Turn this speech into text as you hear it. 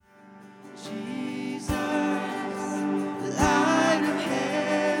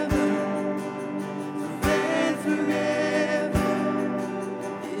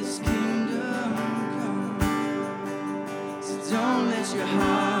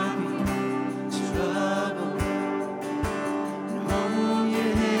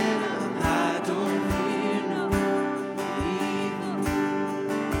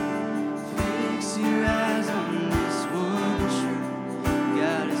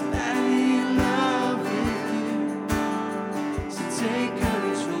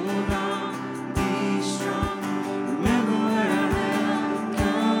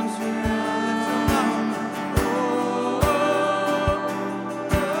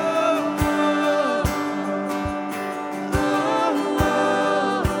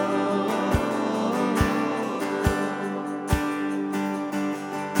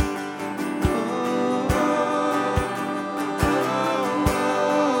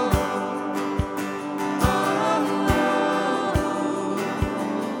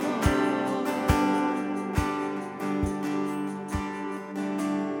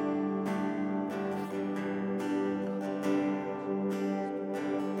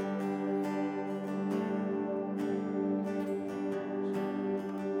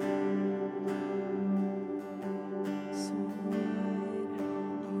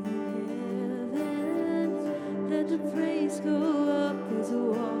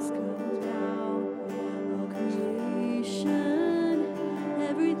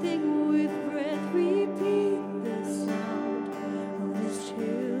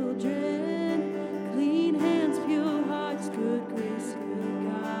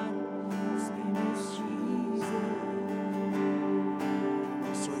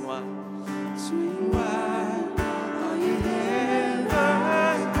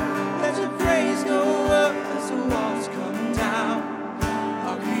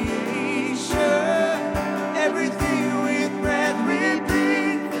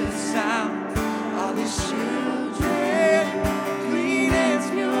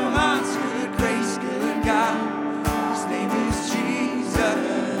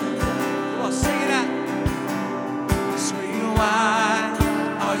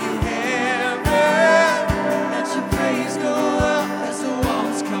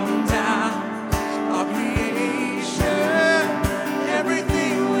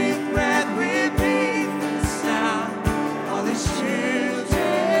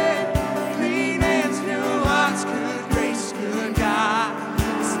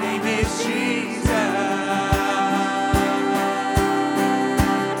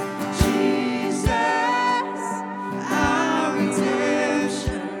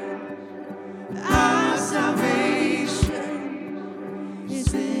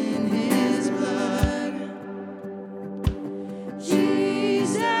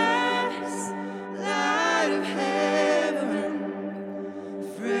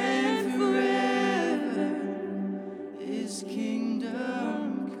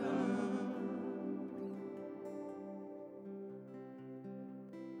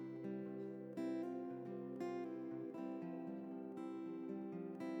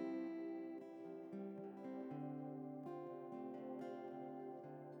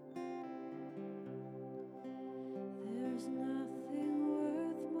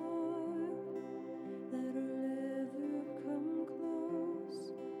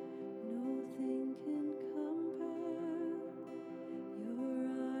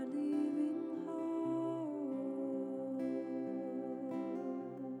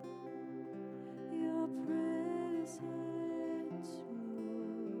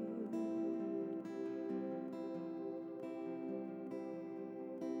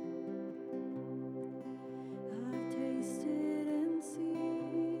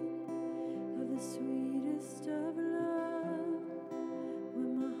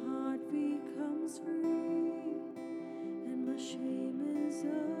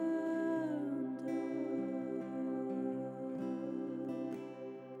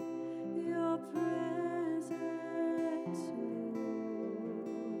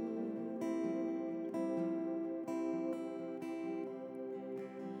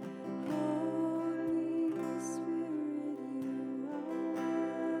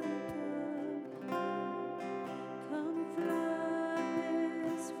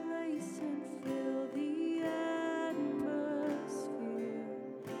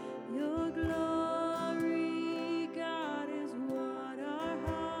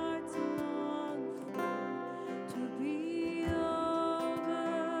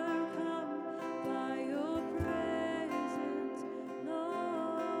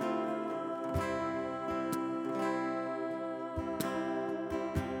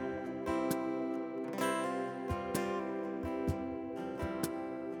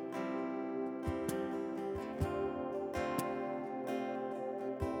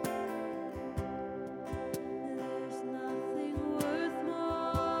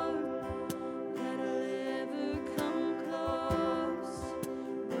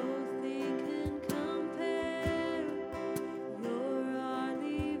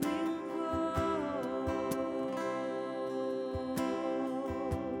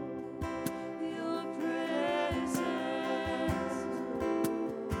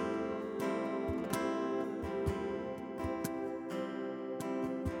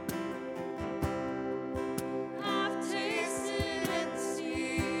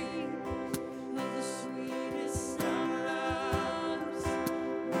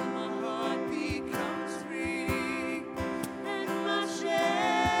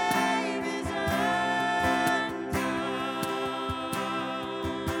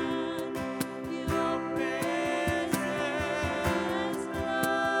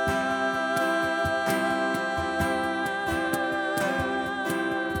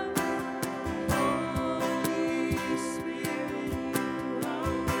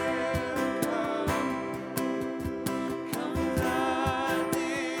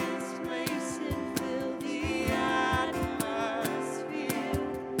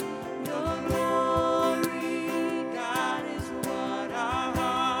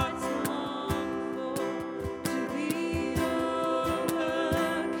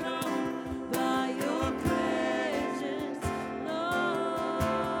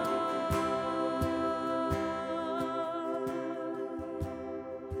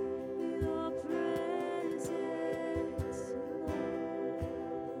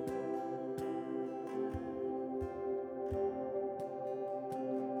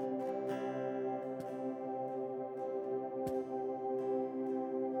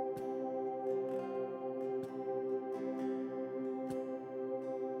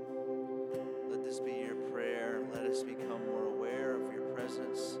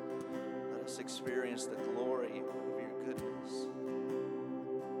experience the glory of your goodness.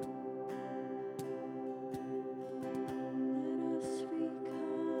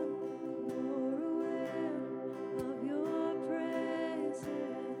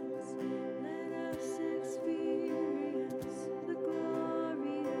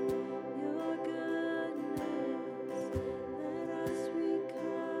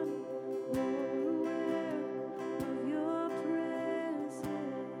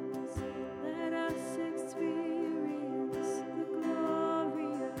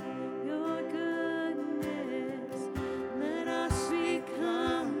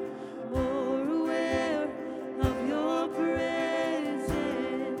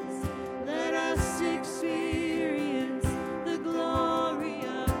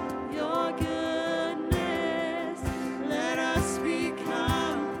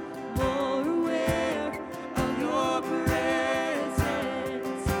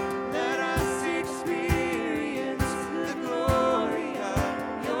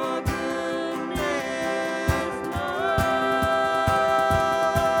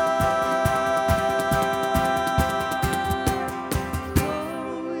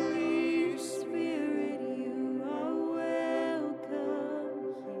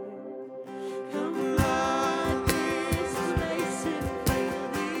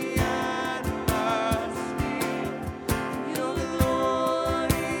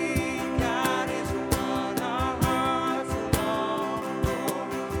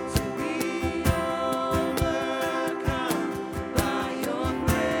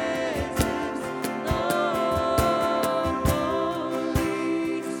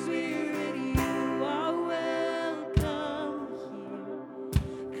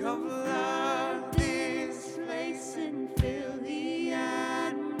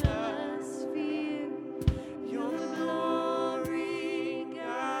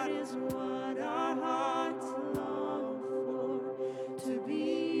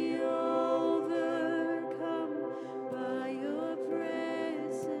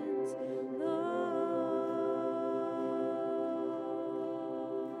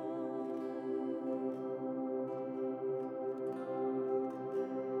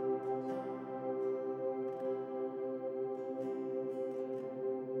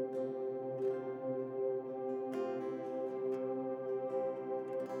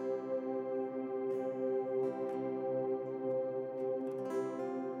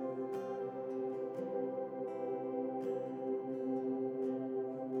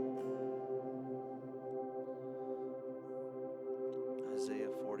 Isaiah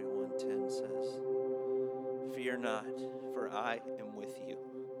 41:10 says, "Fear not, for I am with you.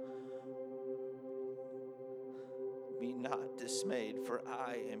 Be not dismayed, for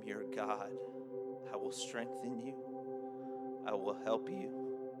I am your God. I will strengthen you. I will help you.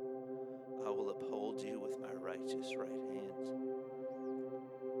 I will uphold you with my righteous right hand."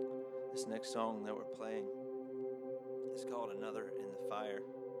 This next song that we're playing is called "Another in the Fire."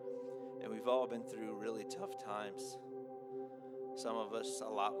 And we've all been through really tough times. Some of us a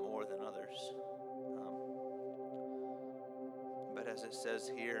lot more than others. But as it says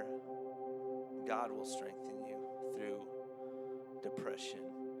here, God will strengthen you through depression.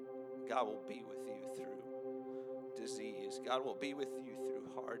 God will be with you through disease. God will be with you through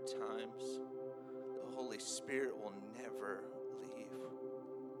hard times. The Holy Spirit will never leave.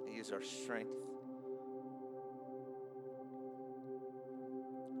 He is our strength.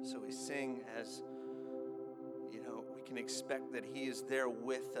 So we sing as, we can expect that He is there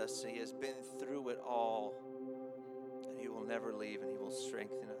with us. He has been through it all. And He will never leave, and He will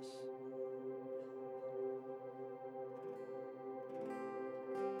strengthen us.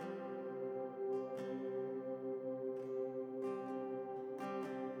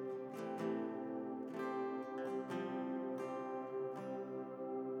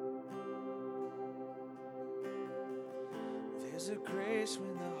 There's a grace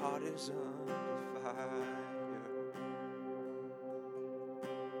when the heart is under fire.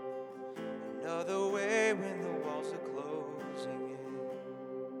 Another way when the walls are closing in.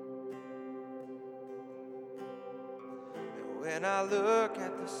 And when I look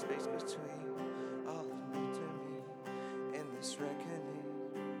at the space between all of you to me in this reckoning,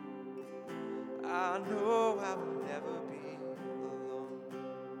 I know I will never be alone.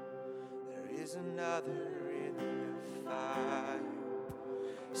 There is another in the fire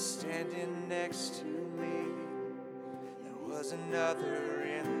standing next to me. There was another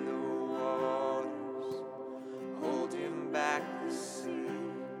in the waters holding back the sea.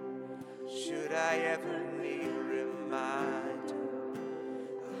 Should I ever need a reminder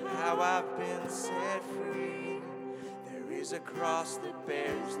of how I've been set free, there is is a cross that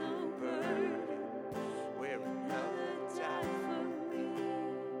bears no burden, where another died for me.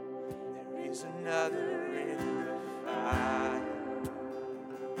 There is another in the fire.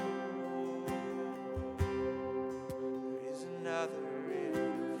 There is another in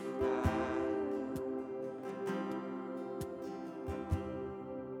the fire.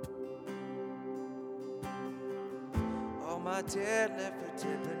 All my dead left for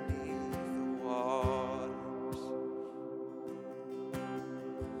dead beneath the waters.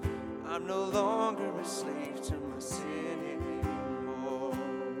 I'm no longer a slave to my sin anymore.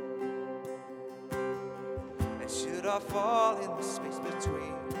 And should I fall in the space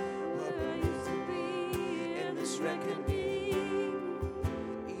between what we used to be and this reckoning,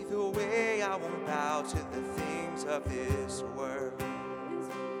 either way I won't bow to the things of this world.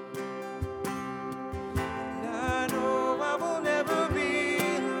 And I know I will never be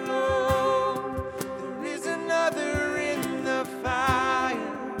alone. There is another in the fire,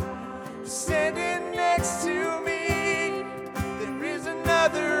 standing next to me. There is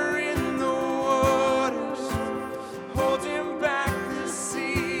another in the waters, holding back the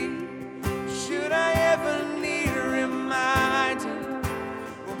sea. Should I ever need reminding,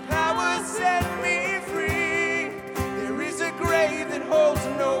 will power set me free? There is a grave that holds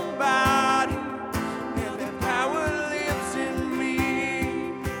nobody, and that power lives in me.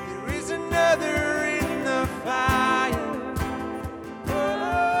 There is another in the fire.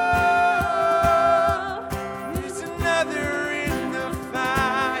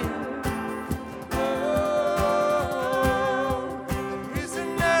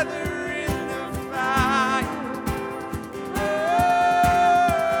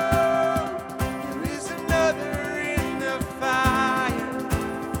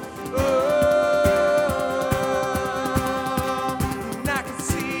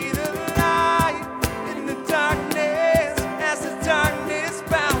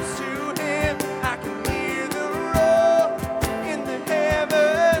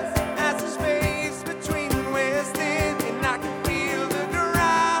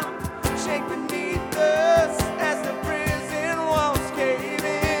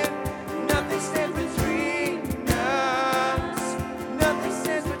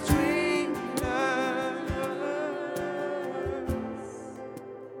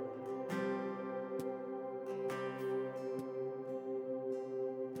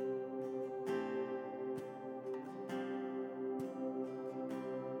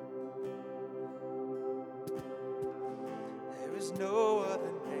 There is no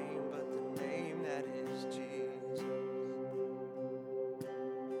other name but the name that is Jesus.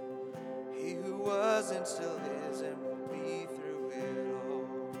 He who was and still is and will be through it all.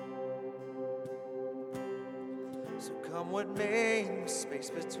 So come what may in the space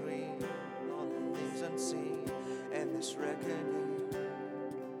between all the things unseen and this reckoning,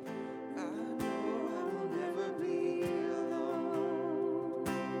 I know I will never be alone.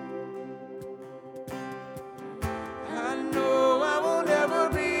 I know I will never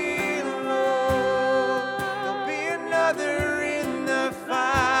be alone. There'll be another in the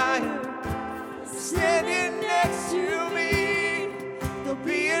fire, standing next to me. There'll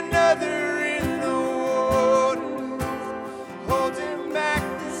be another in the waters, holding back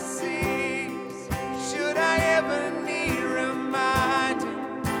the seas. Should I ever need reminding,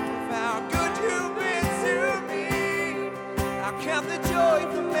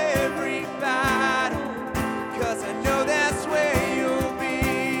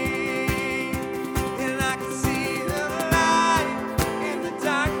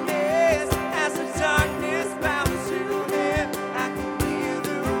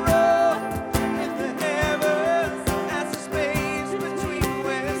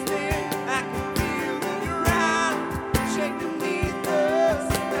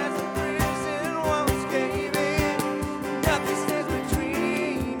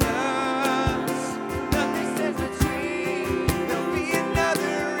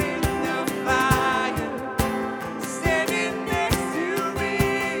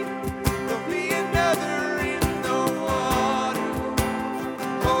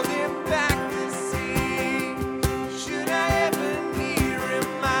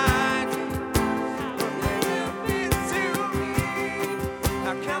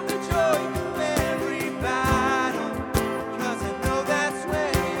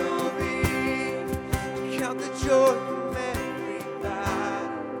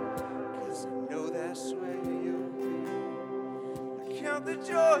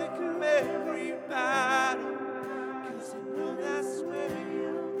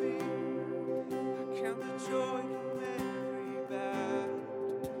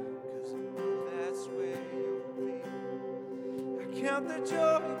 out the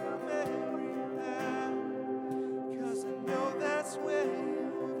joy